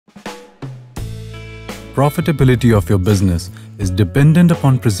Profitability of your business is dependent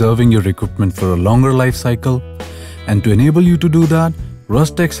upon preserving your equipment for a longer life cycle, and to enable you to do that,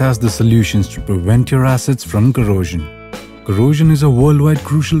 Rustx has the solutions to prevent your assets from corrosion. Corrosion is a worldwide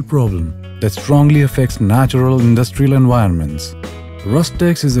crucial problem that strongly affects natural industrial environments.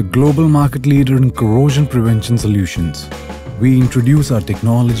 Rustx is a global market leader in corrosion prevention solutions. We introduce our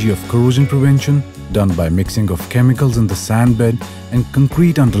technology of corrosion prevention done by mixing of chemicals in the sand bed and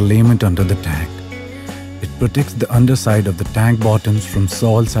concrete underlayment under the tank. It protects the underside of the tank bottoms from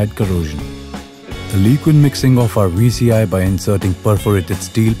soil side corrosion. The liquid mixing of our VCI by inserting perforated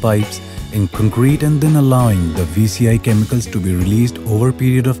steel pipes in concrete and then allowing the VCI chemicals to be released over a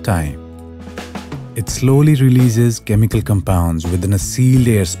period of time. It slowly releases chemical compounds within a sealed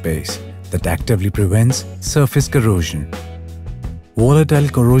airspace that actively prevents surface corrosion. Volatile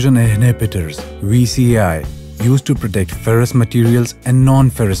corrosion inhibitors (VCI) used to protect ferrous materials and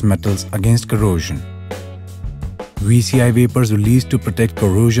non-ferrous metals against corrosion. VCI vapors released to protect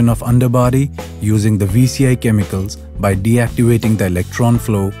corrosion of underbody using the VCI chemicals by deactivating the electron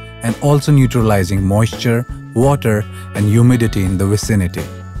flow and also neutralizing moisture, water, and humidity in the vicinity.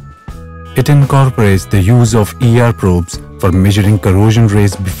 It incorporates the use of ER probes for measuring corrosion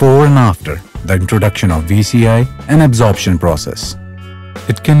rates before and after the introduction of VCI and absorption process.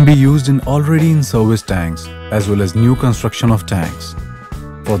 It can be used in already in service tanks as well as new construction of tanks.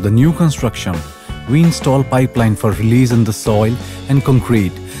 For the new construction, we install pipeline for release in the soil and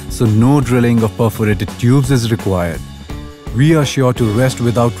concrete, so no drilling of perforated tubes is required. We are sure to rest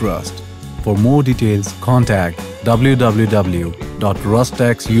without rust. For more details, contact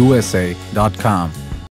www.rustxusa.com.